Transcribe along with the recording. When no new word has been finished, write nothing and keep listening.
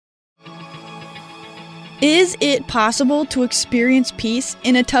Is it possible to experience peace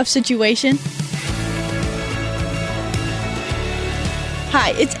in a tough situation?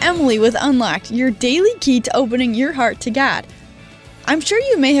 Hi, it's Emily with Unlocked, your daily key to opening your heart to God. I'm sure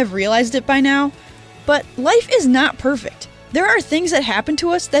you may have realized it by now, but life is not perfect. There are things that happen to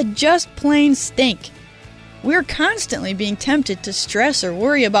us that just plain stink. We're constantly being tempted to stress or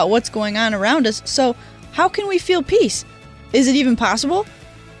worry about what's going on around us, so how can we feel peace? Is it even possible?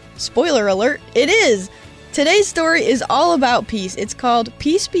 Spoiler alert, it is! Today's story is all about peace. It's called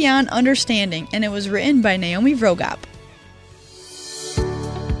Peace Beyond Understanding, and it was written by Naomi Vrogop.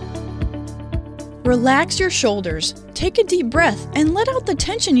 Relax your shoulders, take a deep breath, and let out the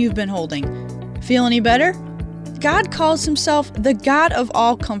tension you've been holding. Feel any better? God calls himself the God of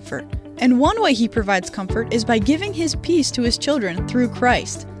all comfort, and one way he provides comfort is by giving his peace to his children through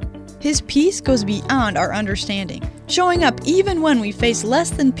Christ. His peace goes beyond our understanding, showing up even when we face less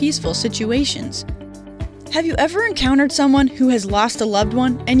than peaceful situations. Have you ever encountered someone who has lost a loved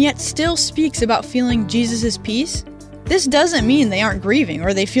one and yet still speaks about feeling Jesus' peace? This doesn't mean they aren't grieving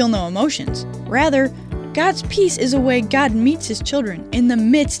or they feel no emotions. Rather, God's peace is a way God meets his children in the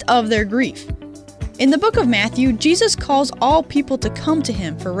midst of their grief. In the book of Matthew, Jesus calls all people to come to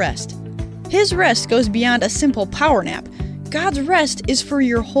him for rest. His rest goes beyond a simple power nap. God's rest is for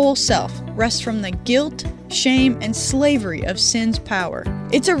your whole self, rest from the guilt, shame, and slavery of sin's power.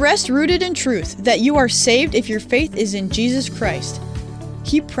 It's a rest rooted in truth that you are saved if your faith is in Jesus Christ.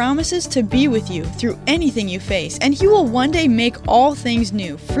 He promises to be with you through anything you face, and he will one day make all things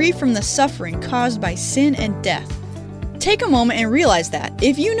new, free from the suffering caused by sin and death. Take a moment and realize that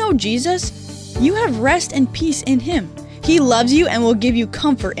if you know Jesus, you have rest and peace in him. He loves you and will give you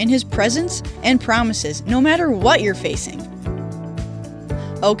comfort in his presence and promises, no matter what you're facing.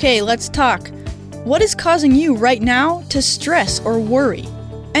 Okay, let's talk. What is causing you right now to stress or worry?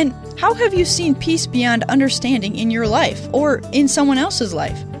 And how have you seen peace beyond understanding in your life or in someone else's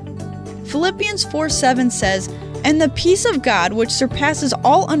life? Philippians 4:7 says, "And the peace of God, which surpasses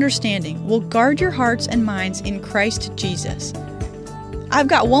all understanding, will guard your hearts and minds in Christ Jesus." I've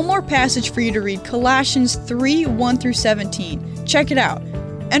got one more passage for you to read, Colossians 3:1-17. Check it out.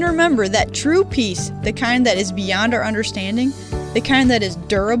 And remember that true peace, the kind that is beyond our understanding, the kind that is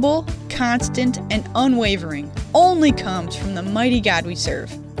durable, constant, and unwavering, only comes from the mighty God we serve.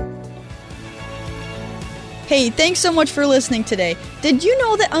 Hey, thanks so much for listening today. Did you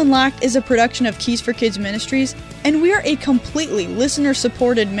know that Unlocked is a production of Keys for Kids Ministries? And we are a completely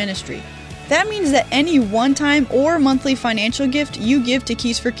listener-supported ministry. That means that any one-time or monthly financial gift you give to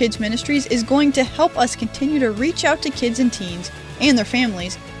Keys for Kids Ministries is going to help us continue to reach out to kids and teens and their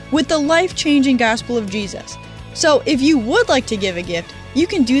families with the life-changing gospel of Jesus. So if you would like to give a gift, you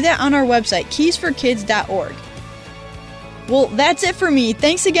can do that on our website, keysforkids.org. Well, that's it for me.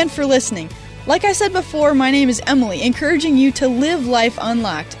 Thanks again for listening. Like I said before, my name is Emily, encouraging you to live life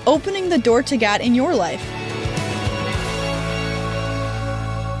unlocked, opening the door to God in your life.